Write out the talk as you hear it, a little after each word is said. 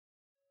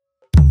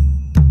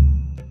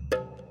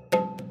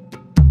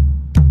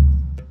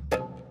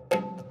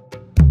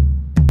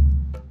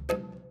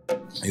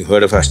You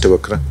heard of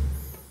Ashtavakra?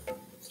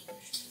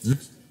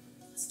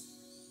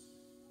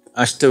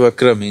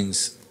 Ashtavakra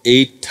means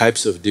 8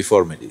 types of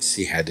deformities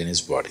he had in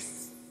his body.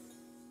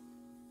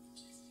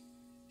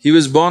 He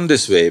was born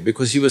this way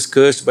because he was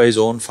cursed by his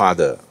own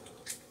father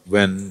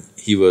when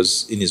he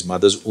was in his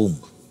mother's womb.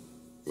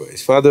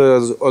 His father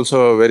was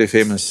also a very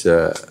famous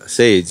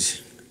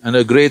sage and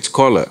a great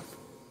scholar,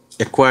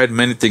 acquired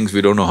many things,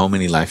 we don't know how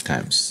many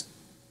lifetimes.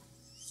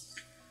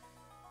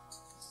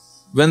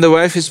 When the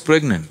wife is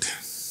pregnant,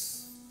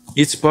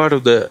 it's part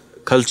of the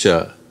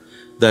culture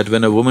that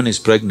when a woman is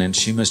pregnant,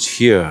 she must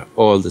hear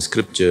all the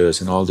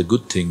scriptures and all the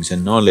good things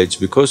and knowledge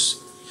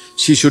because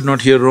she should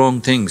not hear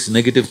wrong things,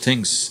 negative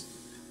things.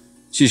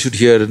 She should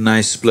hear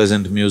nice,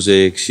 pleasant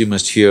music, she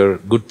must hear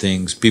good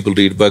things, people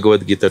read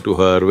Bhagavad Gita to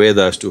her,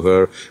 Vedas to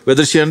her.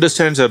 Whether she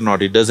understands or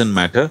not, it doesn't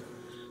matter.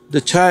 The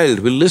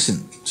child will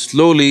listen.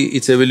 Slowly,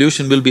 its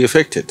evolution will be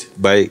affected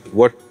by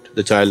what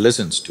the child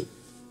listens to.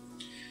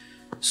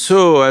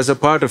 So, as a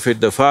part of it,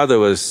 the father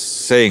was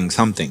saying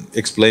something,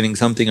 explaining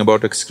something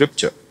about a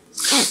scripture.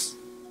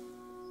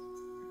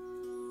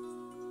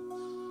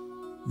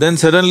 Then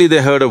suddenly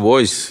they heard a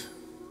voice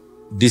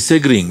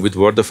disagreeing with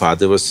what the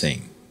father was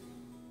saying.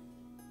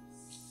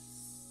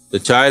 The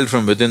child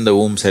from within the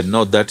womb said,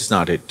 "No, that's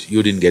not it,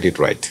 you didn't get it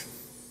right."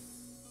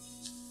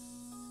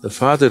 The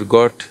father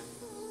got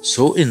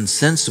so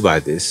incensed by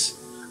this,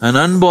 an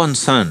unborn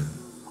son,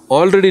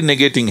 already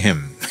negating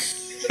him.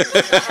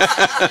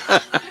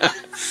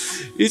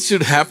 It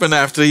should happen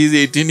after he's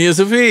 18 years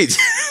of age.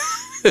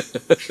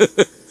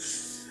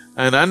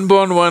 An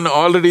unborn one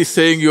already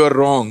saying you are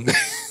wrong.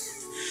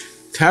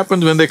 It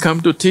happens when they come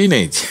to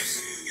teenage.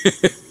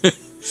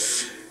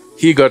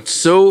 He got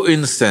so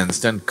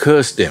incensed and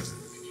cursed him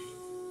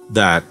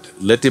that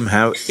let him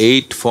have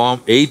 8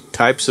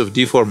 types of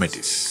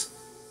deformities.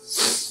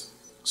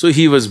 So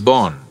he was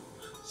born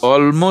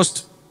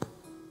almost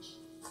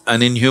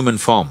an inhuman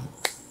form,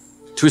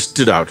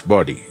 twisted out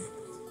body.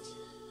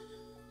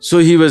 So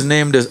he was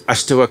named as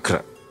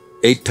Ashtavakra,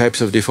 8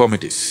 types of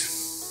deformities.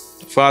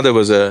 Father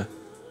was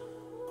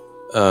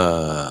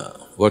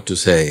what to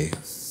say…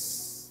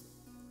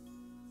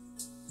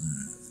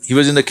 He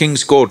was in the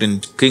king's court,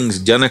 in King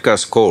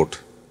Janaka's court,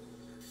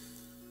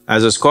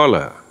 as a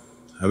scholar,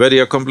 a very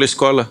accomplished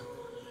scholar.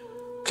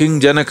 King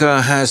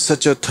Janaka has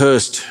such a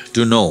thirst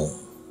to know.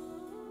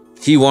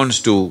 He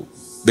wants to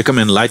become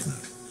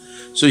enlightened.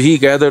 So he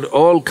gathered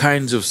all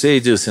kinds of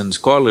sages and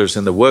scholars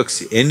and the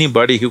works,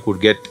 anybody he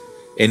could get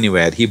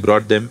anywhere, he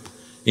brought them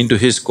into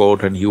his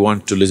court and he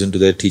wanted to listen to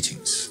their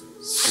teachings.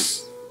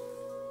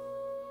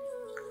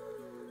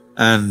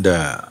 And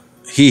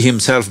he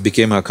himself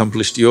became an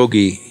accomplished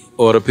yogi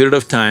over a period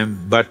of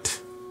time, but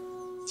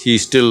he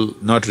is still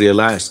not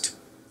realized.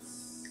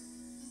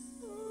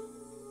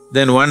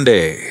 Then one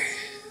day,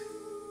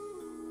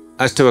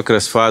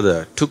 Ashtavakra's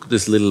father took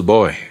this little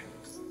boy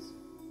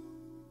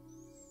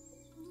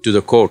to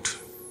the court.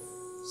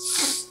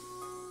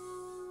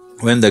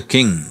 When the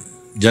king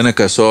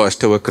Janaka saw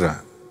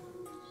Ashtavakra,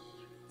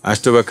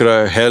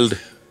 Ashtavakra held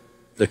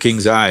the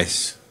king's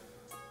eyes.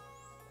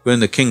 When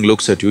the king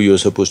looks at you, you're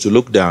supposed to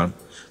look down,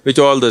 which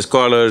all the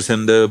scholars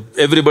and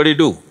everybody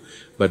do.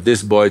 But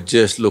this boy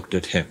just looked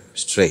at him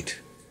straight.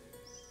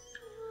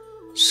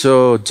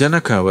 So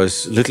Janaka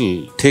was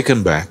little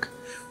taken back.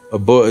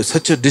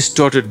 Such a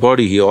distorted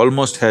body, he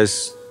almost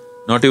has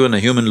not even a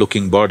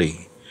human-looking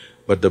body.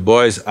 But the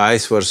boy's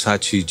eyes were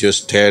such, he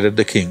just stared at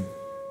the king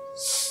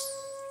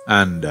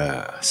and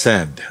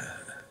said,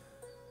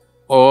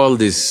 "All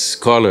these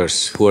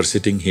scholars who are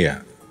sitting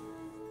here,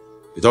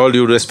 with all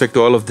due respect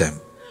to all of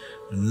them,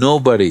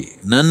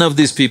 none of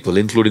these people,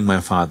 including my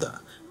father,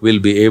 will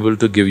be able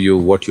to give you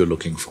what you're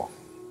looking for."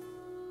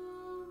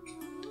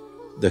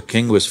 The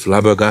king was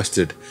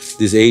flabbergasted,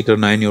 this 8 or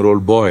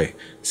 9-year-old boy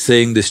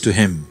saying this to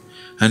him,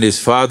 and his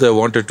father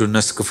wanted to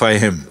nuskify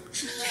him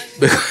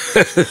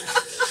because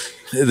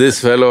this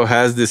fellow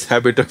has this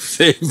habit of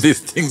saying these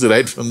things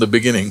right from the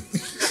beginning.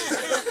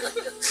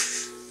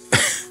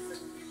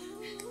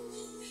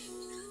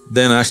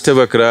 Then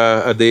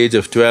Ashtavakra, at the age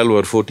of 12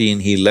 or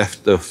 14, he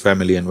left the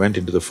family and went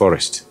into the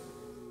forest.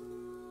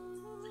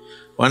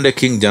 One day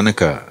King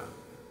Janaka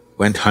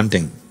went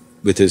hunting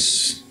with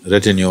his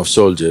retinue of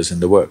soldiers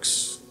and the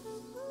works.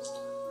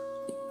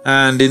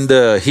 And in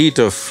the heat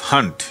of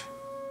hunt,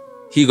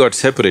 he got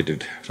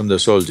separated from the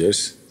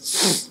soldiers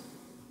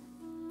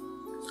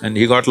and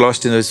he got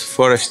lost in this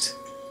forest.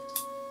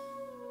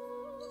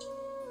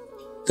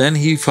 Then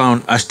he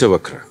found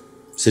Ashtavakra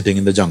sitting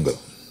in the jungle.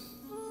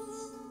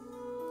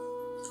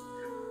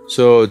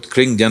 So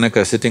King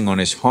Janaka, sitting on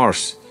his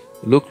horse,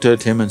 looked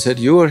at him and said,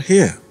 "You are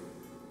here?"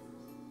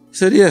 He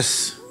said, "Yes."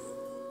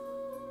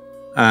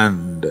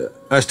 And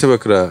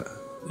Ashtavakra,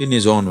 in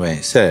his own way,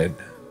 said,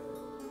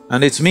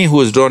 "And it's me who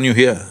has drawn you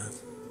here,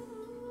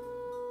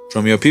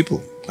 from your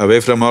people, away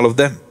from all of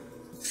them.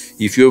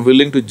 If you're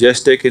willing to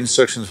just take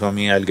instructions from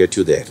me, I'll get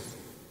you there,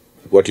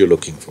 what you're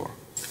looking for."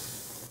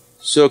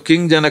 So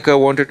King Janaka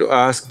wanted to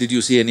ask, "Did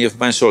you see any of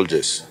my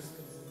soldiers?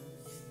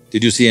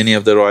 Did you see any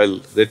of the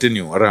royal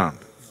retinue around?"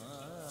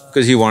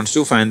 because he wants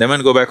to find them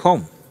and go back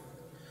home.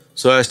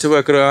 So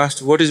Ashtavakra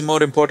asked, what is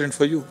more important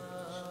for you?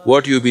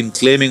 What you've been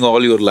claiming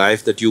all your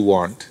life that you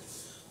want,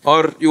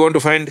 or you want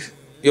to find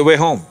your way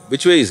home?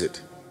 Which way is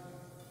it?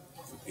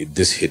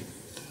 This hit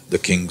the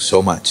king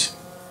so much.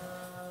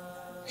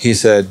 He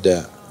said,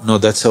 no,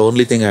 that's the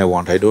only thing I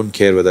want, I don't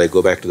care whether I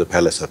go back to the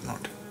palace or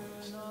not.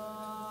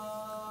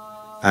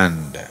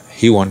 And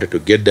he wanted to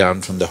get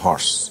down from the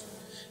horse.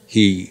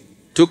 He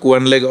took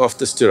one leg off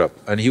the stirrup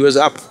and he was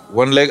up,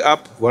 one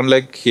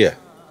leg here.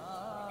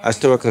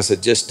 Ashtavakra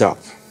said, just stop.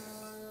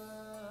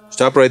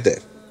 Stop right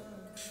there.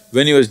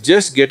 When he was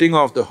just getting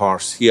off the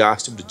horse, he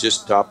asked him to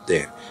just stop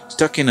there,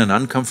 stuck in an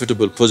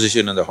uncomfortable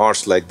position on the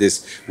horse like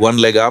this, one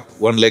leg up,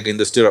 one leg in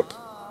the stirrup.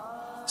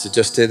 He said,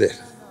 just stay there.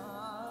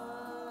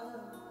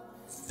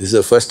 This is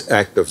the first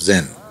act of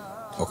Zen,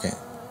 okay?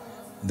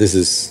 This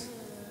is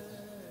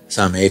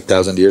some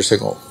 8,000 years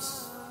ago.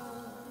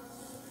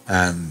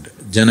 And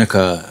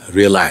Janaka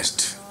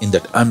realized in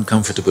that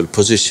uncomfortable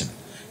position,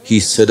 he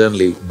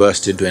suddenly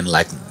burst into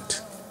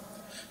enlightenment.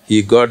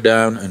 He got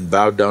down and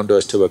bowed down to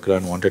Ashtavakra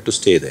and wanted to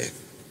stay there.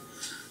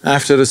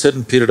 After a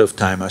certain period of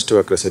time,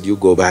 Ashtavakra said, you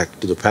go back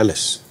to the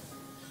palace.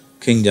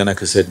 King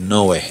Janaka said,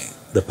 no way,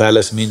 the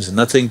palace means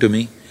nothing to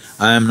me,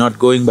 I am not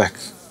going back.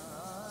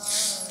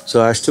 So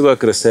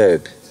Ashtavakra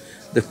said,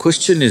 the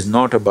question is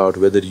not about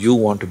whether you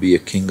want to be a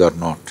king or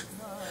not.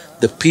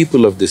 The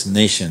people of this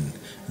nation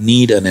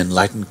need an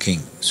enlightened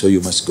king, so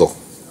you must go.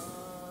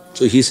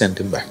 So he sent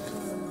him back.